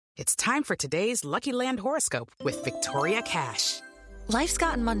It's time for today's Lucky Land horoscope with Victoria Cash. Life's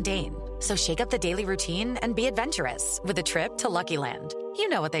gotten mundane, so shake up the daily routine and be adventurous with a trip to Lucky Land. You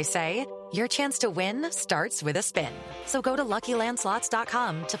know what they say, your chance to win starts with a spin. So go to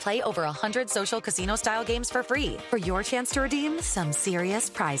LuckyLandSlots.com to play over 100 social casino-style games for free for your chance to redeem some serious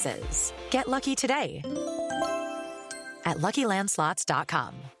prizes. Get lucky today at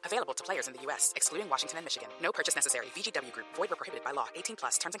LuckyLandSlots.com. Available to players in the U.S., excluding Washington and Michigan. No purchase necessary. VGW Group. Void where prohibited by law. 18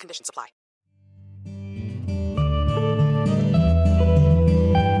 plus. Terms and conditions apply.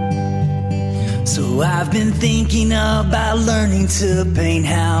 So I've been thinking about learning to paint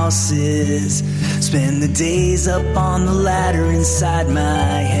houses. Spend the days up on the ladder inside my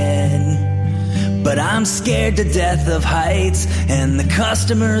head. But I'm scared to death of heights, and the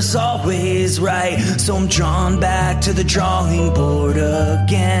customer's always right. So I'm drawn back to the drawing board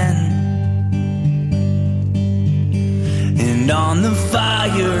again. And on the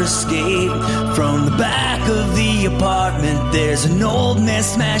fire escape from the back of the apartment, there's an old man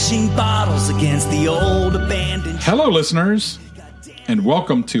smashing bottles against the old abandoned... Hello, listeners, and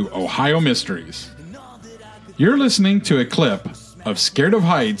welcome to Ohio Mysteries. You're listening to a clip of Scared of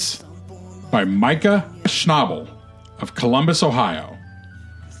Heights by Micah Schnabel of Columbus, Ohio.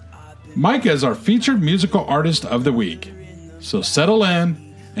 Micah is our featured musical artist of the week. So settle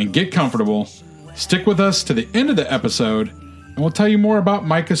in and get comfortable. Stick with us to the end of the episode, and we'll tell you more about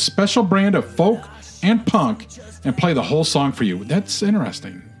Micah's special brand of folk and punk and play the whole song for you. That's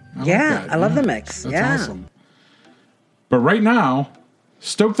interesting. I love the mix. That's awesome. But right now,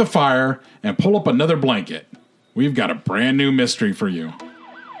 stoke the fire and pull up another blanket. We've got a brand new mystery for you.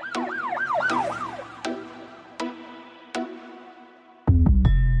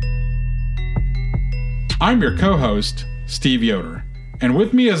 I'm your co-host, Steve Yoder, and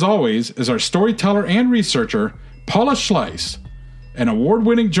with me as always is our storyteller and researcher, Paula Schleiss, an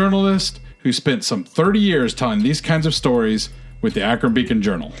award-winning journalist who spent some 30 years telling these kinds of stories with the Akron Beacon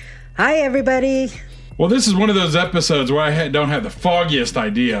Journal. Hi, everybody. Well, this is one of those episodes where I don't have the foggiest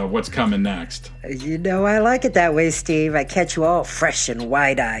idea of what's coming next. You know I like it that way, Steve. I catch you all fresh and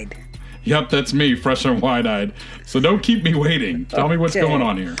wide-eyed. Yep, that's me, fresh and wide-eyed. So don't keep me waiting. Tell me what's going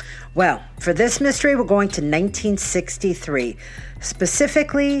on here. Well, for this mystery, we're going to 1963,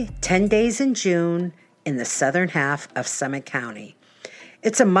 specifically 10 days in June in the southern half of Summit County.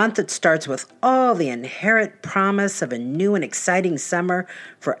 It's a month that starts with all the inherent promise of a new and exciting summer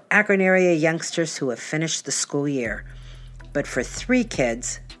for Akron area youngsters who have finished the school year. But for 3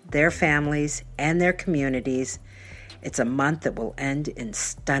 kids, their families, and their communities, it's a month that will end in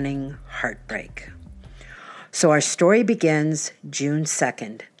stunning heartbreak. So our story begins June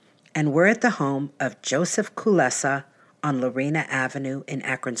 2nd. And we're at the home of Joseph Kulesa on Lorena Avenue in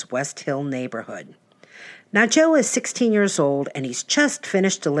Akron's West Hill neighborhood. Now, Joe is 16 years old, and he's just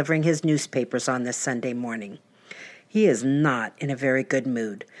finished delivering his newspapers on this Sunday morning. He is not in a very good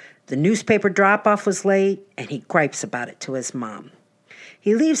mood. The newspaper drop-off was late, and he gripes about it to his mom.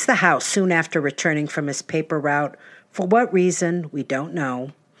 He leaves the house soon after returning from his paper route. For what reason, we don't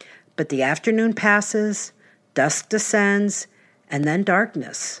know. But the afternoon passes, dusk descends, and then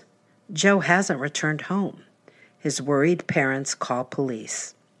darkness. Joe hasn't returned home. His worried parents call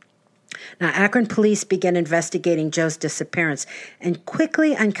police. Now, Akron police begin investigating Joe's disappearance and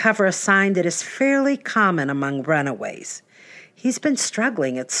quickly uncover a sign that is fairly common among runaways. He's been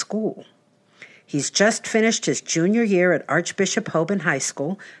struggling at school. He's just finished his junior year at Archbishop Hoban High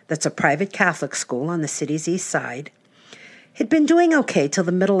School. That's a private Catholic school on the city's east side. He'd been doing okay till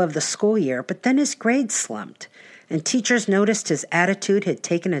the middle of the school year, but then his grades slumped, and teachers noticed his attitude had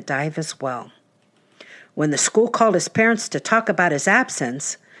taken a dive as well. When the school called his parents to talk about his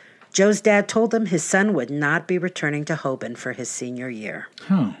absence, Joe's dad told them his son would not be returning to Hoban for his senior year.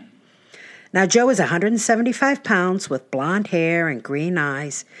 Now, Joe is 175 pounds with blonde hair and green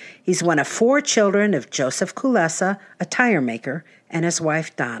eyes. He's one of 4 children of Joseph Kulesa, a tire maker, and his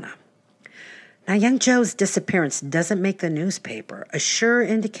wife, Donna. Now, young Joe's disappearance doesn't make the newspaper, a sure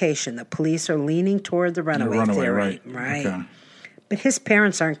indication the police are leaning toward the runaway theory. Right. Okay. But his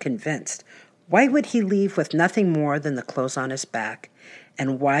parents aren't convinced. Why would he leave with nothing more than the clothes on his back?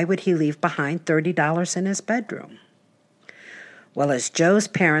 And why would he leave behind $30 in his bedroom? Well, as Joe's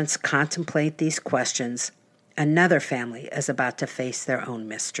parents contemplate these questions, another family is about to face their own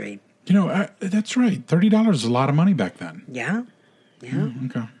mystery. You know, that's right. $30 is a lot of money back then. Yeah.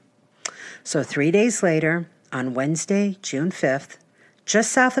 Okay. So 3 days later, on Wednesday, June 5th,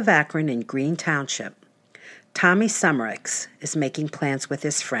 just south of Akron in Green Township, Tommy Summerix is making plans with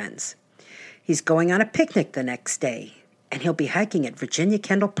his friends. He's going on a picnic the next day, and he'll be hiking at Virginia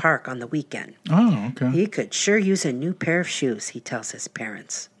Kendall Park on the weekend. Oh, okay. He could sure use a new pair of shoes, he tells his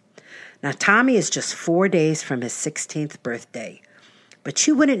parents. Now, Tommy is just 4 days from his 16th birthday, but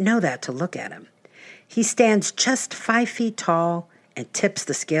you wouldn't know that to look at him. He stands just 5 feet tall and tips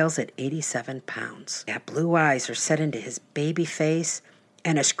the scales at 87 pounds. His blue eyes are set into his baby face,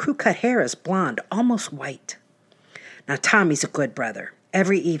 and his crew-cut hair is blonde, almost white. Now, Tommy's a good brother.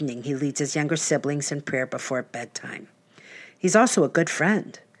 Every evening, he leads his younger siblings in prayer before bedtime. He's also a good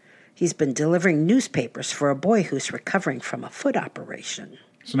friend. He's been delivering newspapers for a boy who's recovering from a foot operation.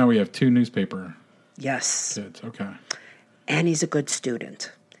 So now we have 2 newspaper Yes. kids. Okay. And he's a good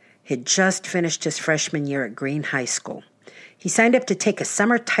student. He'd just finished his freshman year at Green High School. He signed up to take a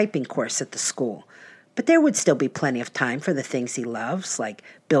summer typing course at the school, but there would still be plenty of time for the things he loves, like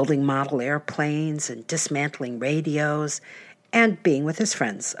building model airplanes and dismantling radios, and being with his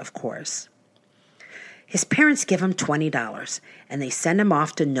friends, of course. His parents give him $20, and they send him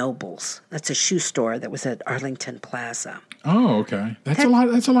off to Nobles. That's a shoe store that was at Arlington Plaza. Oh, okay. That's a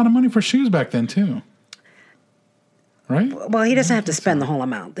lot of money for shoes back then too. Right? Well, he doesn't have to spend the whole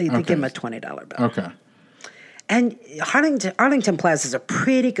amount. They give him a $20 bill. Okay. And Arlington Plaza is a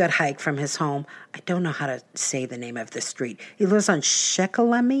pretty good hike from his home. I don't know how to say the name of the street. He lives on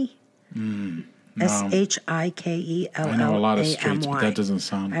Shikellamy. Shikellamy. I know a lot of streets, but that doesn't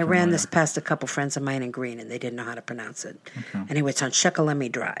sound I ran familiar. this past a couple friends of mine in Green, and they didn't know how to pronounce it. Okay. Anyway, it's on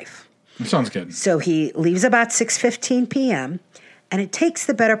Shikellamy Drive. That sounds good. So he leaves about 6:15 p.m., and it takes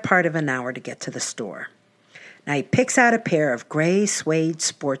the better part of an hour to get to the store. Now, he picks out a pair of gray suede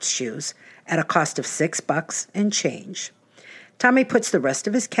sports shoes at a cost of $6 and change. Tommy puts the rest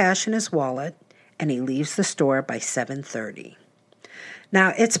of his cash in his wallet, and he leaves the store by 7:30.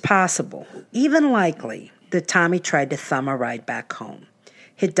 Now, it's possible, even likely, that Tommy tried to thumb a ride back home.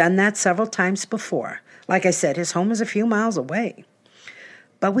 He'd done that several times before. Like I said, his home is a few miles away.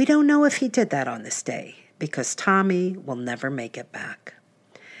 But we don't know if he did that on this day, because Tommy will never make it back.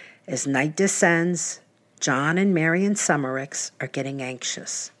 As night descends, John and Marion Summericks are getting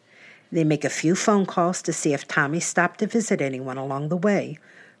anxious. They make a few phone calls to see if Tommy stopped to visit anyone along the way,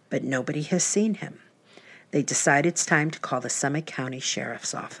 but nobody has seen him. They decide it's time to call the Summit County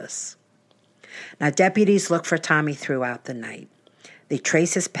Sheriff's Office. Now, deputies look for Tommy throughout the night. They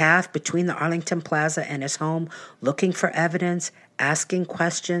trace his path between the Arlington Plaza and his home, looking for evidence, asking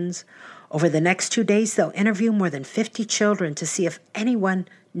questions. Over the next 2 days, they'll interview more than 50 children to see if anyone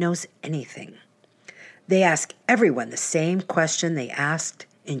knows anything. They ask everyone the same question they asked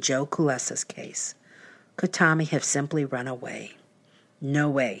in Joe Kulesa's case. Could Tommy have simply run away? No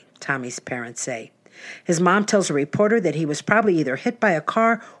way, Tommy's parents say. His mom tells a reporter that he was probably either hit by a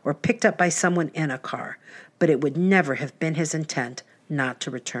car or picked up by someone in a car, but it would never have been his intent not to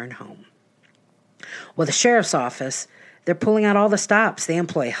return home. Well, the sheriff's office, they're pulling out all the stops. They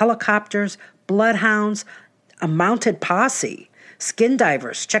employ helicopters, bloodhounds, a mounted posse. Skin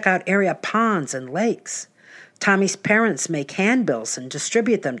divers check out area ponds and lakes. Tommy's parents make handbills and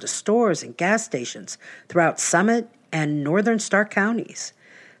distribute them to stores and gas stations throughout Summit and northern Stark counties.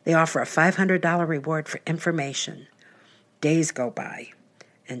 They offer a $500 reward for information. Days go by,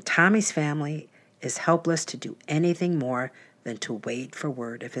 and Tommy's family is helpless to do anything more than to wait for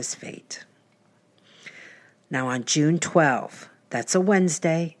word of his fate. Now on June 12, that's a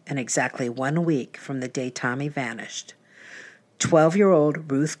Wednesday and exactly 1 week from the day Tommy vanished,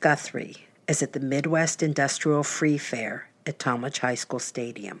 12-year-old Ruth Guthrie is at the Midwest Industrial Free Fair at Talmadge High School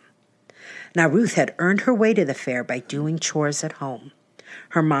Stadium. Now Ruth had earned her way to the fair by doing chores at home.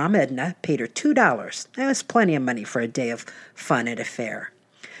 Her mom, Edna, paid her $2. That was plenty of money for a day of fun at a fair.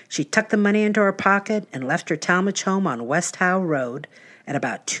 She tucked the money into her pocket and left her Talmadge home on West Howe Road at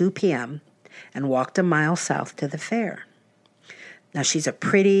about 2 p.m. and walked a mile south to the fair. Now, she's a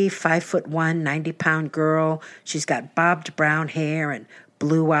pretty 5'1", 90-pound girl. She's got bobbed brown hair and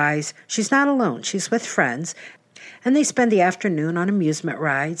blue eyes. She's not alone. She's with friends, and they spend the afternoon on amusement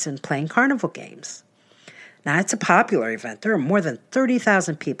rides and playing carnival games. Now, it's a popular event. There are more than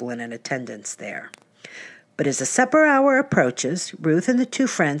 30,000 people in attendance there. But as the supper hour approaches, Ruth and the 2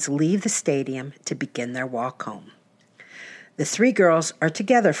 friends leave the stadium to begin their walk home. The 3 girls are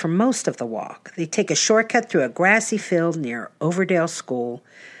together for most of the walk. They take a shortcut through a grassy field near Overdale School.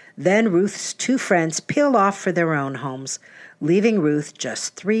 Then Ruth's 2 friends peel off for their own homes, leaving Ruth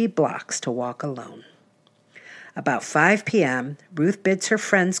just 3 blocks to walk alone. About 5 p.m., Ruth bids her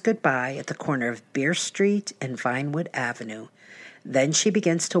friends goodbye at the corner of Bierce Street and Vinewood Avenue. Then she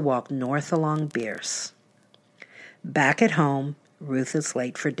begins to walk north along Bierce. Back at home, Ruth is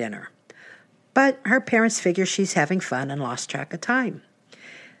late for dinner. But her parents figure she's having fun and lost track of time.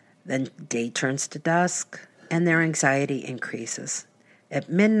 Then day turns to dusk, and their anxiety increases. At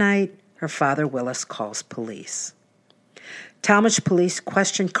midnight, her father, Willis, calls police. Talmadge police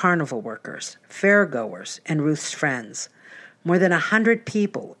questioned carnival workers, fairgoers, and Ruth's friends. More than 100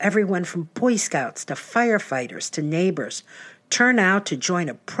 people, everyone from Boy Scouts to firefighters to neighbors, turn out to join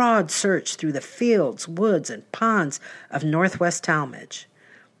a broad search through the fields, woods, and ponds of northwest Talmadge.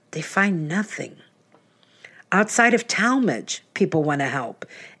 They find nothing. Outside of Talmadge, people want to help.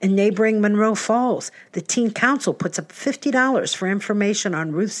 In neighboring Monroe Falls, the teen council puts up $50 for information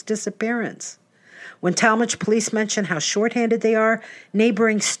on Ruth's disappearance. When Talmadge police mention how shorthanded they are,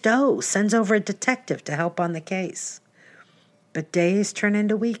 neighboring Stowe sends over a detective to help on the case. But days turn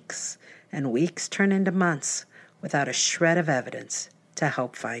into weeks, and weeks turn into months, without a shred of evidence to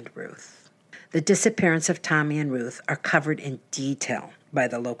help find Ruth. The disappearance of Tommy and Ruth are covered in detail by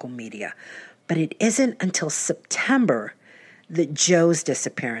the local media, but it isn't until September that Joe's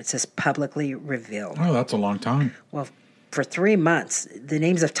disappearance is publicly revealed. Oh, that's a long time. Well, for 3 months, the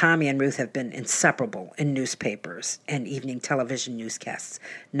names of Tommy and Ruth have been inseparable in newspapers and evening television newscasts.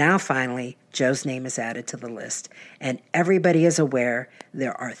 Now, finally, Joe's name is added to the list, and everybody is aware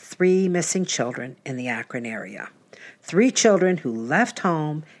there are 3 missing children in the Akron area. 3 children who left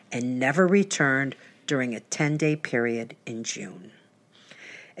home and never returned during a 10-day period in June.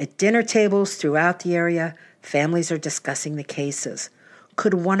 At dinner tables throughout the area, families are discussing the cases.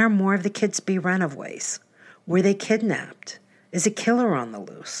 Could one or more of the kids be runaways? Were they kidnapped? Is a killer on the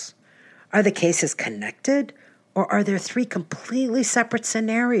loose? Are the cases connected, or are there 3 completely separate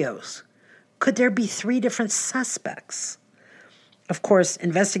scenarios? Could there be 3 different suspects? Of course,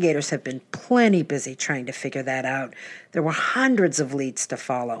 investigators have been plenty busy trying to figure that out. There were hundreds of leads to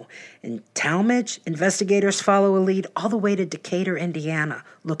follow. In Talmadge, investigators follow a lead all the way to Decatur, Indiana,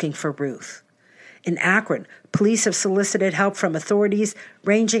 looking for Ruth. In Akron, police have solicited help from authorities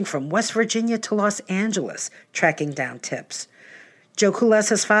ranging from West Virginia to Los Angeles, tracking down tips. Joe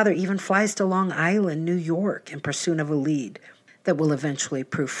Kulesa's father even flies to Long Island, New York, in pursuit of a lead that will eventually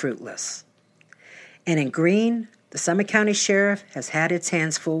prove fruitless. And in Greene, the Summit County Sheriff has had its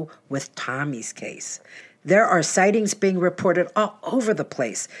hands full with Tommy's case. There are sightings being reported all over the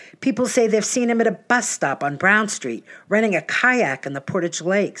place. People say they've seen him at a bus stop on Brown Street, renting a kayak in the Portage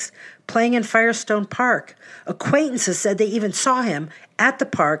Lakes, playing in Firestone Park. Acquaintances said they even saw him at the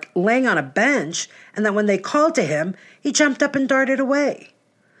park laying on a bench, and that when they called to him, he jumped up and darted away.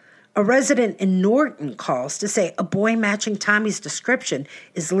 A resident in Norton calls to say a boy matching Tommy's description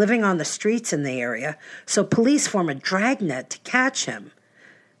is living on the streets in the area, so police form a dragnet to catch him.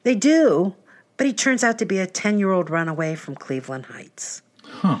 They do, but he turns out to be a 10-year-old runaway from Cleveland Heights.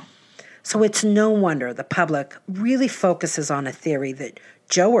 So it's no wonder the public really focuses on a theory that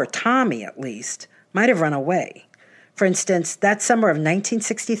Joe, or Tommy at least, might have run away. For instance, that summer of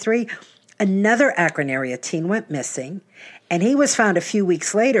 1963, another Akron area teen went missing, and he was found a few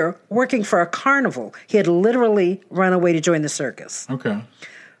weeks later working for a carnival. He had literally run away to join the circus. Okay.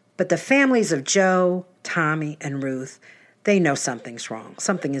 But the families of Joe, Tommy, and Ruth, they know something's wrong.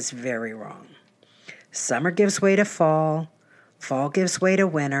 Something is very wrong. Summer gives way to fall. Fall gives way to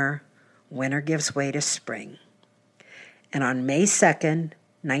winter. Winter gives way to spring. And on May 2nd,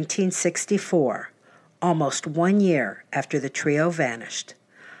 1964, almost 1 year after the trio vanished,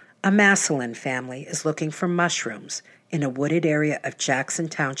 a Massillon family is looking for mushrooms in a wooded area of Jackson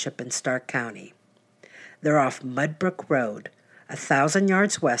Township in Stark County. They're off Mudbrook Road, 1,000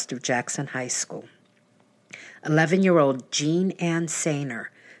 yards west of Jackson High School. 11-year-old Jean Ann Sainer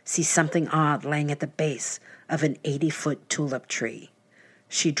sees something odd laying at the base of an 80-foot tulip tree.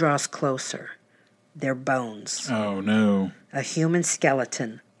 She draws closer. They're bones. Oh, no. A human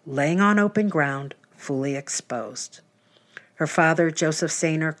skeleton laying on open ground, fully exposed. Her father, Joseph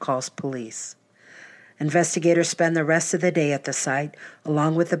Sainer, calls police. Investigators spend the rest of the day at the site.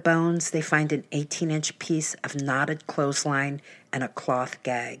 Along with the bones, they find an 18-inch piece of knotted clothesline and a cloth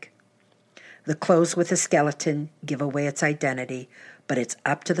gag. The clothes with the skeleton give away its identity, but it's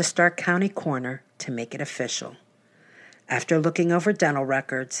up to the Stark County coroner to make it official. After looking over dental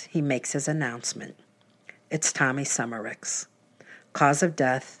records, he makes his announcement. It's Tommy Summerichs. Cause of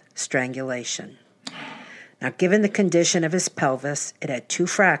death, strangulation. Now, given the condition of his pelvis, it had 2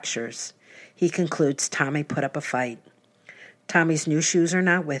 fractures. He concludes Tommy put up a fight. Tommy's new shoes are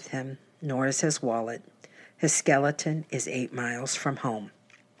not with him, nor is his wallet. His skeleton is 8 miles from home.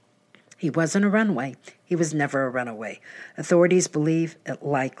 He wasn't a runaway. He was never a runaway. Authorities believe it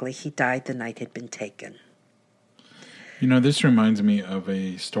likely he died the night he'd been taken. You know, this reminds me of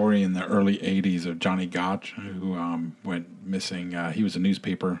a story in the early 80s of Johnny Gotch, who went missing. He was a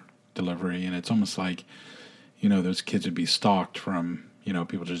newspaper delivery, and it's almost like, you know, those kids would be stalked from, you know,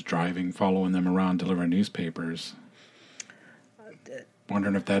 people just driving, following them around, delivering newspapers.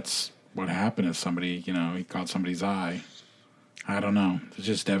 Wondering if that's what happened, if somebody, you know, he caught somebody's eye. I don't know. It's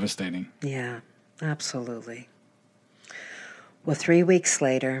just devastating. Yeah, absolutely. Well, 3 weeks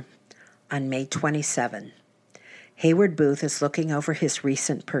later, on May 27, Hayward Booth is looking over his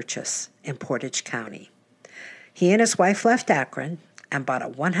recent purchase in Portage County. He and his wife left Akron and bought a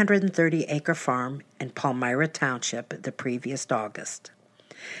 130-acre farm in Palmyra Township the previous August.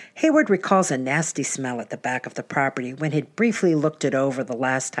 Hayward recalls a nasty smell at the back of the property when he'd briefly looked it over the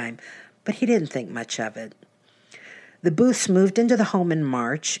last time, but he didn't think much of it. The Booths moved into the home in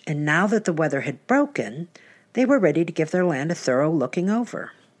March, and now that the weather had broken, they were ready to give their land a thorough looking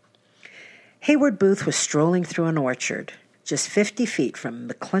over. Hayward Booth was strolling through an orchard, just 50 feet from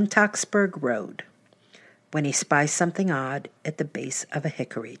McClintocksburg Road, when he spies something odd at the base of a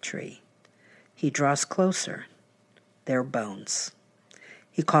hickory tree. He draws closer. They're bones.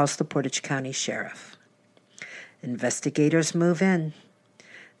 He calls the Portage County Sheriff. Investigators move in.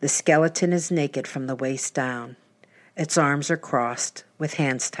 The skeleton is naked from the waist down. Its arms are crossed, with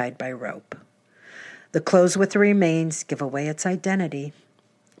hands tied by rope. The clothes with the remains give away its identity,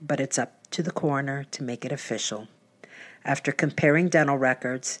 but it's up to the coroner to make it official. After comparing dental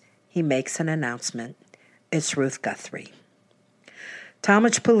records, he makes an announcement. It's Ruth Guthrie.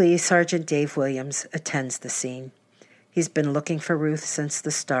 Talmadge Police Sergeant Dave Williams attends the scene. He's been looking for Ruth since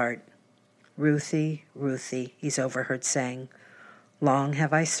the start. Ruthie, Ruthie, he's overheard saying, long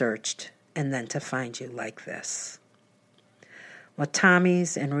have I searched, and then to find you like this. Well,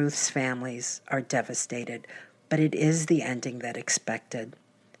 Tommy's and Ruth's families are devastated, but it is the ending that expected.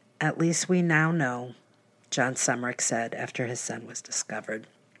 At least we now know, John Sumerick said after his son was discovered.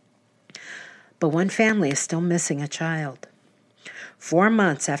 But one family is still missing a child. 4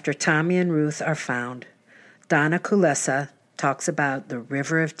 months after Tommy and Ruth are found, Donna Kulesa talks about the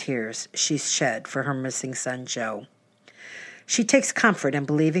river of tears she's shed for her missing son, Joe. She takes comfort in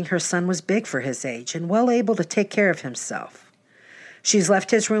believing her son was big for his age and well able to take care of himself. She's left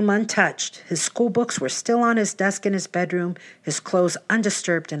his room untouched. His school books were still on his desk in his bedroom, his clothes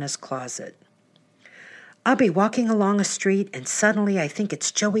undisturbed in his closet. I'll be walking along a street and suddenly I think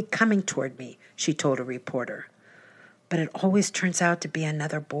it's Joey coming toward me, she told a reporter. But it always turns out to be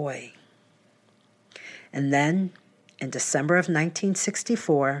another boy. And then, in December of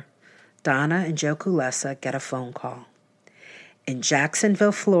 1964, Donna and Joe Kulesa get a phone call. In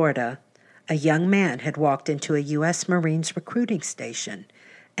Jacksonville, Florida, a young man had walked into a U.S. Marines recruiting station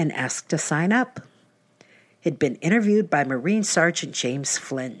and asked to sign up. He'd been interviewed by Marine Sergeant James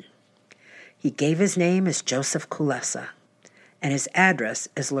Flynn. He gave his name as Joseph Kulesa, and his address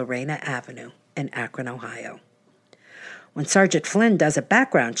is Lorena Avenue in Akron, Ohio. When Sergeant Flynn does a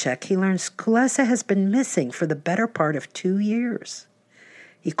background check, he learns Kulesa has been missing for the better part of 2 years.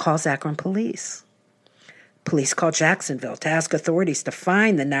 He calls Akron police. Police call Jacksonville to ask authorities to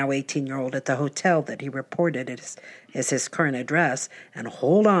find the now 18-year-old at the hotel that he reported as his current address and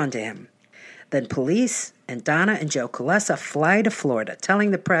hold on to him. Then police and Donna and Joe Kulesa fly to Florida,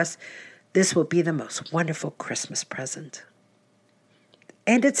 telling the press this will be the most wonderful Christmas present.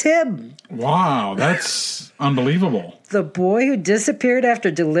 And it's him. Wow, that's unbelievable. The boy who disappeared after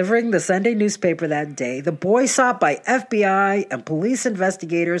delivering the Sunday newspaper that day, the boy sought by FBI and police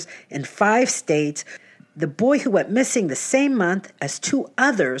investigators in 5 states, the boy who went missing the same month as 2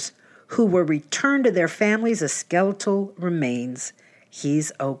 others who were returned to their families as skeletal remains.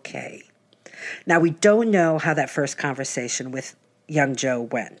 He's okay. Now, we don't know how that first conversation with young Joe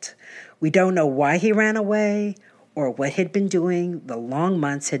went. We don't know why he ran away or what he'd been doing the long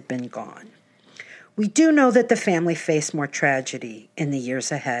months had been gone. We do know that the family faced more tragedy in the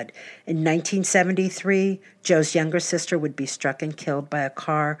years ahead. In 1973, Joe's younger sister would be struck and killed by a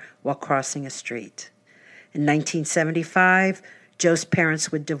car while crossing a street. In 1975, Joe's parents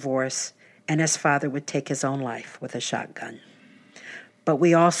would divorce, and his father would take his own life with a shotgun. But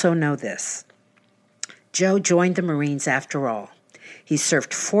we also know this. Joe joined the Marines after all. He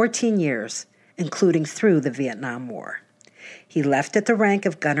served 14 years, including through the Vietnam War. He left at the rank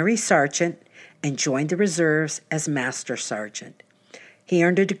of gunnery sergeant and joined the reserves as master sergeant. He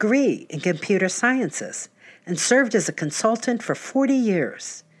earned a degree in computer sciences and served as a consultant for 40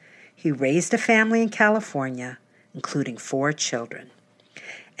 years. He raised a family in California, including 4 children.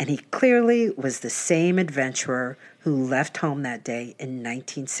 And he clearly was the same adventurer who left home that day in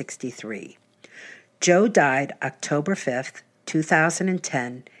 1963. Joe died October 5th,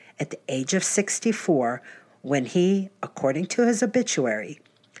 2010, at the age of 64, when he, according to his obituary,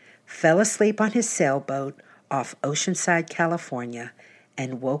 fell asleep on his sailboat off Oceanside, California,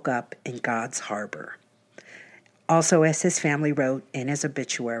 and woke up in God's Harbor. Also, as his family wrote in his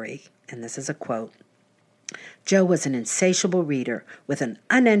obituary, and this is a quote, Joe was an insatiable reader with an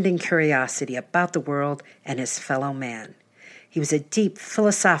unending curiosity about the world and his fellow man. He was a deep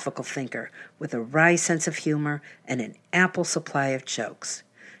philosophical thinker with a wry sense of humor and an ample supply of jokes.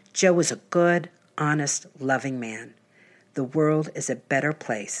 Joe was a good, honest, loving man. The world is a better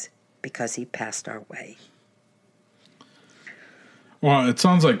place because he passed our way. Well, it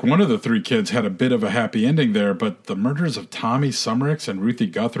sounds like one of the three kids had a bit of a happy ending there, but the murders of Tommy Summericks and Ruthie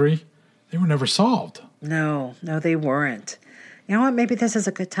Guthrie, they were never solved. No, they weren't. You know what? Maybe this is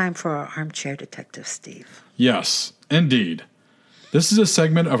a good time for our armchair detective, Steve. Yes, indeed. This is a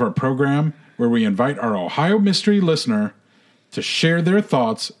segment of our program where we invite our Ohio Mystery listener to share their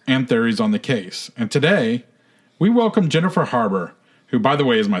thoughts and theories on the case. And today, we welcome Jennifer Harbour, who, by the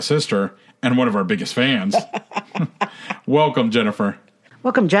way, is my sister and one of our biggest fans. Welcome, Jennifer.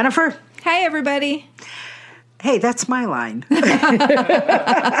 Welcome, Jennifer. Hi, everybody. Hey, that's my line.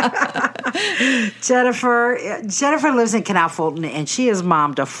 Jennifer lives in Canal Fulton, and she is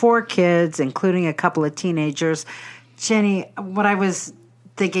mom to 4 kids, including a couple of teenagers. Jenny, when I was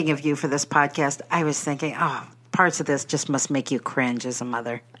thinking of you for this podcast, I was thinking, parts of this just must make you cringe as a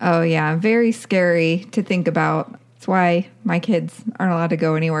mother. Oh, yeah. Very scary to think about. That's why my kids aren't allowed to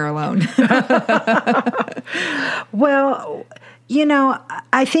go anywhere alone. Well, you know,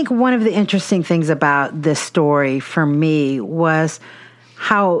 I think one of the interesting things about this story for me was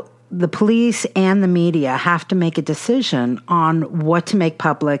how the police and the media have to make a decision on what to make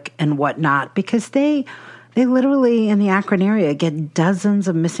public and what not, because they literally in the Akron area get dozens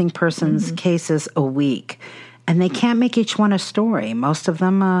of missing persons cases a week, and they can't make each one a story. Most of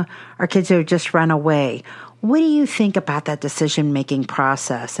them are kids who have just run away. What do you think about that decision-making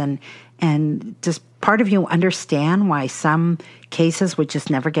process? And does part of you understand why some cases would just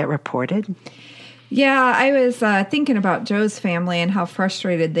never get reported? Yeah, I was thinking about Joe's family and how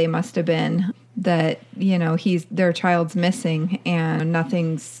frustrated they must have been that, you know, their child's missing and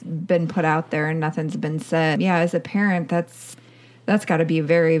nothing's been put out there and nothing's been said. Yeah, as a parent, that's got to be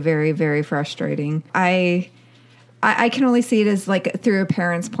very, very, very frustrating. I can only see it as like through a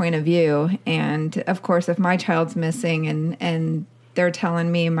parent's point of view. And of course, if my child's missing and they're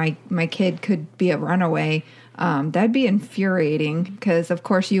telling me my kid could be a runaway, that'd be infuriating because, of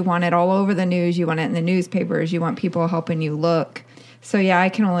course, you want it all over the news. You want it in the newspapers. You want people helping you look. So, yeah, I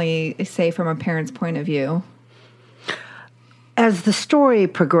can only say from a parent's point of view. As the story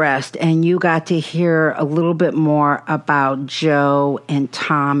progressed and you got to hear a little bit more about Joe and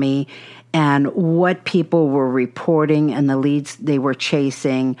Tommy and what people were reporting and the leads they were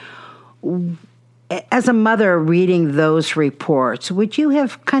chasing, as a mother reading those reports, would you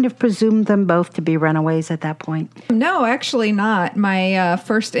have kind of presumed them both to be runaways at that point? No, actually not. My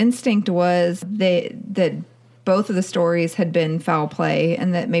first instinct was that both of the stories had been foul play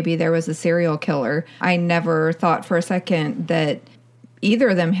and that maybe there was a serial killer. I never thought for a second that either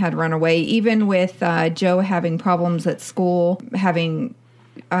of them had run away, even with Joe having problems at school, having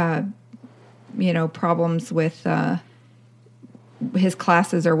problems with his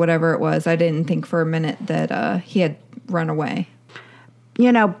classes or whatever it was. I didn't think for a minute that he had run away. You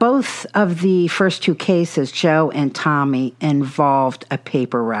know, both of the first 2 cases, Joe and Tommy, involved a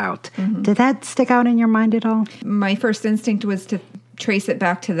paper route. Mm-hmm. Did that stick out in your mind at all? My first instinct was to trace it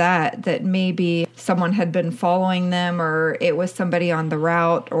back to that maybe someone had been following them or it was somebody on the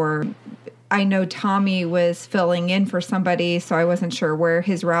route, or I know Tommy was filling in for somebody, so I wasn't sure where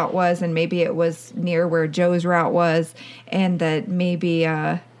his route was, and maybe it was near where Joe's route was, and that maybe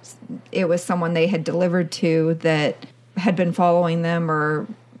it was someone they had delivered to that had been following them or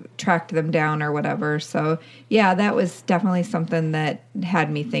tracked them down or whatever. So, yeah, that was definitely something that had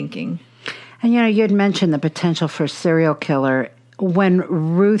me thinking. And, you know, you had mentioned the potential for a serial killer. When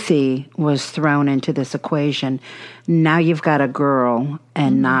Ruthie was thrown into this equation, now you've got a girl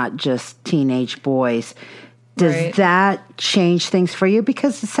and not just teenage boys. Does that change things for you?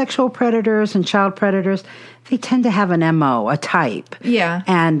 Because the sexual predators and child predators, they tend to have an MO, a type. Yeah.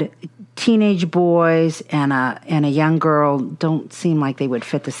 And teenage boys and a young girl don't seem like they would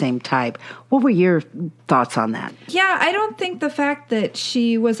fit the same type. What were your thoughts on that? Yeah, I don't think the fact that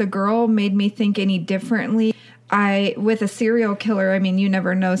she was a girl made me think any differently. With a serial killer, I mean, you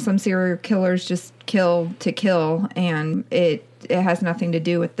never know. Some serial killers just kill to kill, and it has nothing to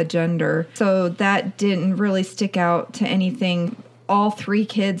do with the gender. So that didn't really stick out to anything. All 3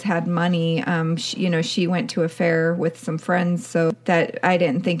 kids had money. She went to a fair with some friends, so that I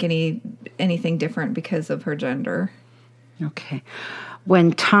didn't think anything different because of her gender. Okay.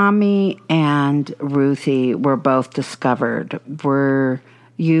 When Tommy and Ruthie were both discovered, were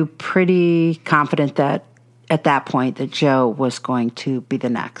you pretty confident that at that point that Joe was going to be the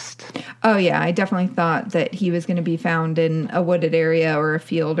next? Oh, yeah. I definitely thought that he was going to be found in a wooded area or a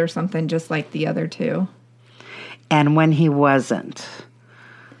field or something just like the other 2. and when he wasn't.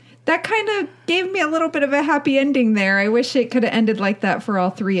 That kind of gave me a little bit of a happy ending there. I wish it could have ended like that for all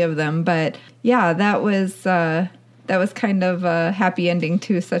three of them. But yeah, that was kind of a happy ending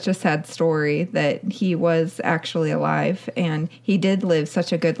to such a sad story, that he was actually alive and he did live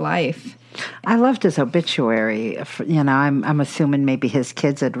such a good life. I loved his obituary. You know, I'm assuming maybe his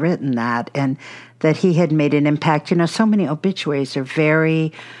kids had written that and that he had made an impact. You know, so many obituaries are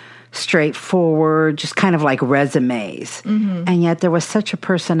very straightforward, just kind of like resumes. Mm-hmm. And yet there was such a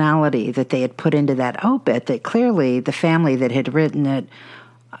personality that they had put into that obit that clearly the family that had written it,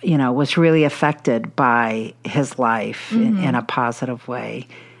 you know, was really affected by his life in a positive way.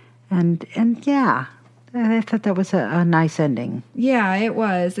 And yeah, I thought that was a nice ending. Yeah, it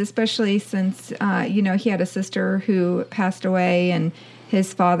was, especially since, you know, he had a sister who passed away and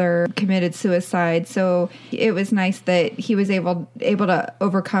his father committed suicide. So it was nice that he was able to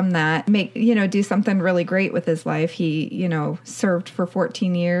overcome that, do something really great with his life. He, served for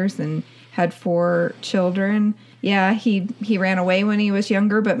 14 years and had 4 children. Yeah, he ran away when he was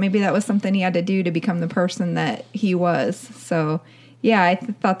younger, but maybe that was something he had to do to become the person that he was. So yeah, I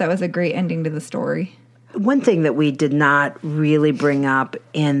thought that was a great ending to the story. One thing that we did not really bring up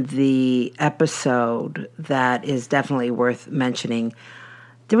in the episode that is definitely worth mentioning,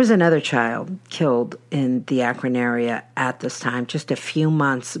 there was another child killed in the Akron area at this time. Just a few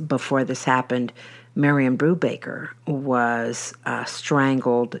months before this happened, Marion Brubaker was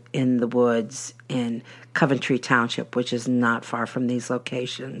strangled in the woods in Coventry Township, which is not far from these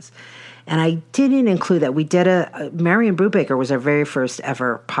locations. And I didn't include that. We did Marion Brubaker was our very first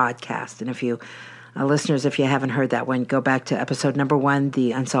ever podcast. And if you listeners, if you haven't heard that one, go back to episode number 1,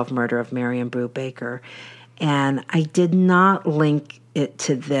 The Unsolved Murder of Marion Brubaker. And I did not link it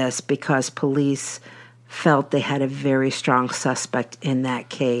to this because police felt they had a very strong suspect in that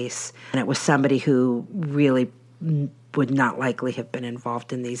case. And it was somebody who really would not likely have been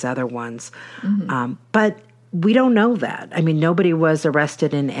involved in these other ones. Mm-hmm. But we don't know that. I mean, nobody was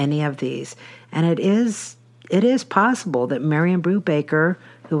arrested in any of these. And it is possible that Marion Brubaker,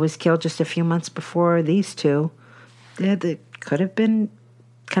 who was killed just a few months before these two, they could have been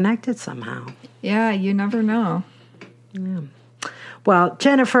connected somehow. Yeah, you never know. Yeah. Well,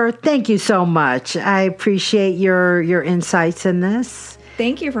 Jennifer, thank you so much. I appreciate your insights in this.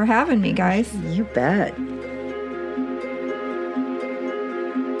 Thank you for having me, guys. You bet.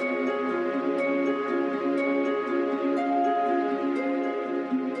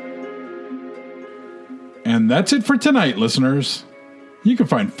 And that's it for tonight, listeners. You can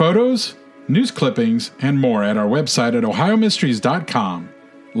find photos, news clippings, and more at our website at ohiomysteries.com.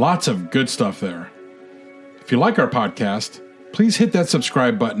 Lots of good stuff there. If you like our podcast, please hit that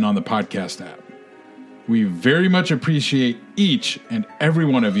subscribe button on the podcast app. We very much appreciate each and every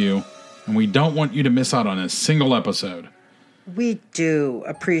one of you, and we don't want you to miss out on a single episode. We do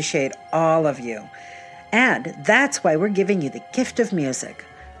appreciate all of you. And that's why we're giving you the gift of music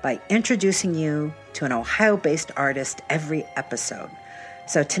by introducing you to an Ohio-based artist every episode.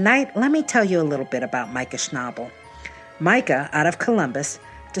 So tonight, let me tell you a little bit about Micah Schnabel. Micah, out of Columbus,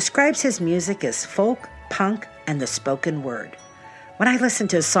 describes his music as folk, punk, and the spoken word. When I listen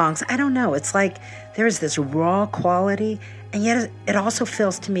to his songs, I don't know, it's like there's this raw quality, and yet it also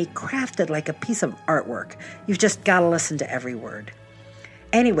feels to me crafted like a piece of artwork. You've just got to listen to every word.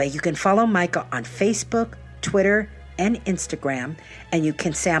 Anyway, you can follow Micah on Facebook, Twitter, and Instagram, and you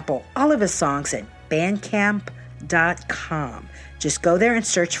can sample all of his songs at bandcamp.com. Just go there and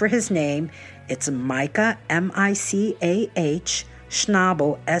search for his name. It's Micah, M-I-C-A-H,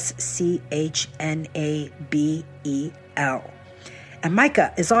 Schnabel, S-C-H-N-A-B-E-L. And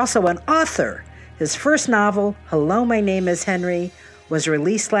Micah is also an author. His first novel, Hello, My Name is Henry, was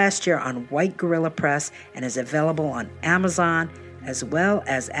released last year on White Gorilla Press and is available on Amazon as well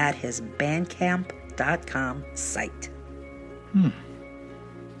as at his bandcamp.com site.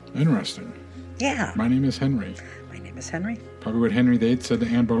 Interesting. Yeah. My name is Henry. My name is Henry. Probably what Henry VIII said to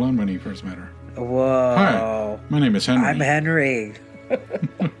Anne Boleyn when he first met her. Whoa. Hi, my name is Henry. I'm Henry.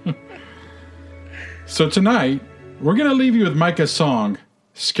 So tonight, we're going to leave you with Micah's song,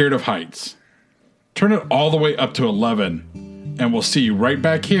 Scared of Heights. Turn it all the way up to 11, and we'll see you right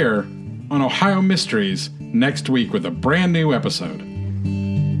back here on Ohio Mysteries next week with a brand new episode.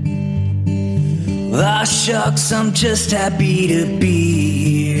 Ah, shucks, I'm just happy to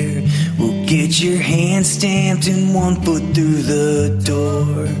be here. We'll get your hand stamped and 1 foot through the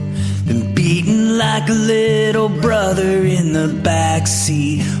door. Been beaten like a little brother in the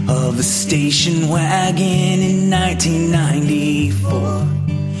backseat of a station wagon in 1994.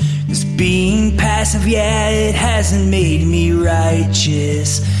 'Cause being passive, yeah, it hasn't made me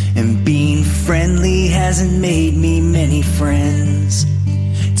righteous. And being friendly hasn't made me many friends.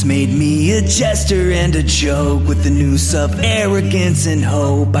 It's made me a jester and a joke with the noose of arrogance and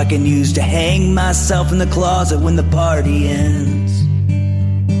hope I can use to hang myself in the closet when the party ends.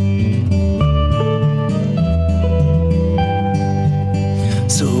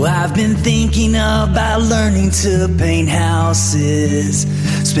 So I've been thinking about learning to paint houses,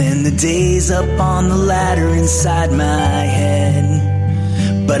 spend the days up on the ladder inside my head.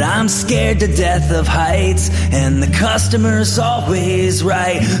 But I'm scared to death of heights, and the customer's always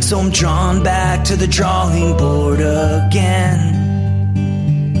right. So I'm drawn back to the drawing board again.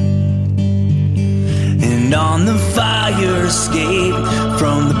 And on the fire escape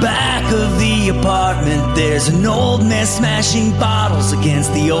from the back of the apartment, there's an old man smashing bottles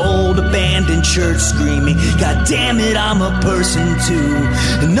against the old abandoned church, screaming, God damn it, I'm a person too.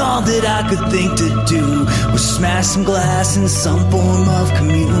 And all that I could think to do was smash some glass in some form of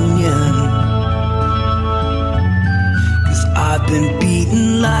communion. I've been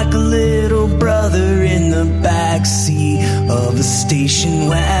beaten like a little brother in the backseat of a station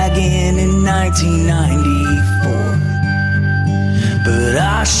wagon in 1994.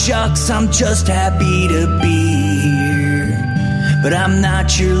 But shucks, I'm just happy to be here. But I'm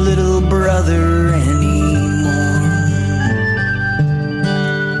not your little brother anymore.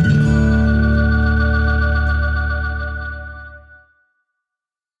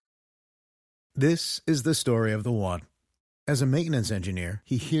 This is the story of the one. As a maintenance engineer,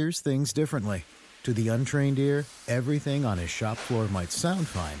 he hears things differently. To the untrained ear, everything on his shop floor might sound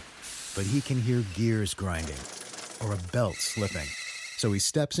fine, but he can hear gears grinding or a belt slipping. So he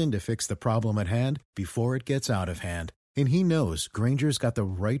steps in to fix the problem at hand before it gets out of hand. And he knows Grainger's got the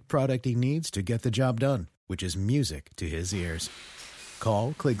right product he needs to get the job done, which is music to his ears.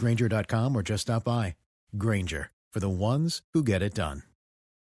 Call, click Grainger.com, or just stop by. Grainger, for the ones who get it done.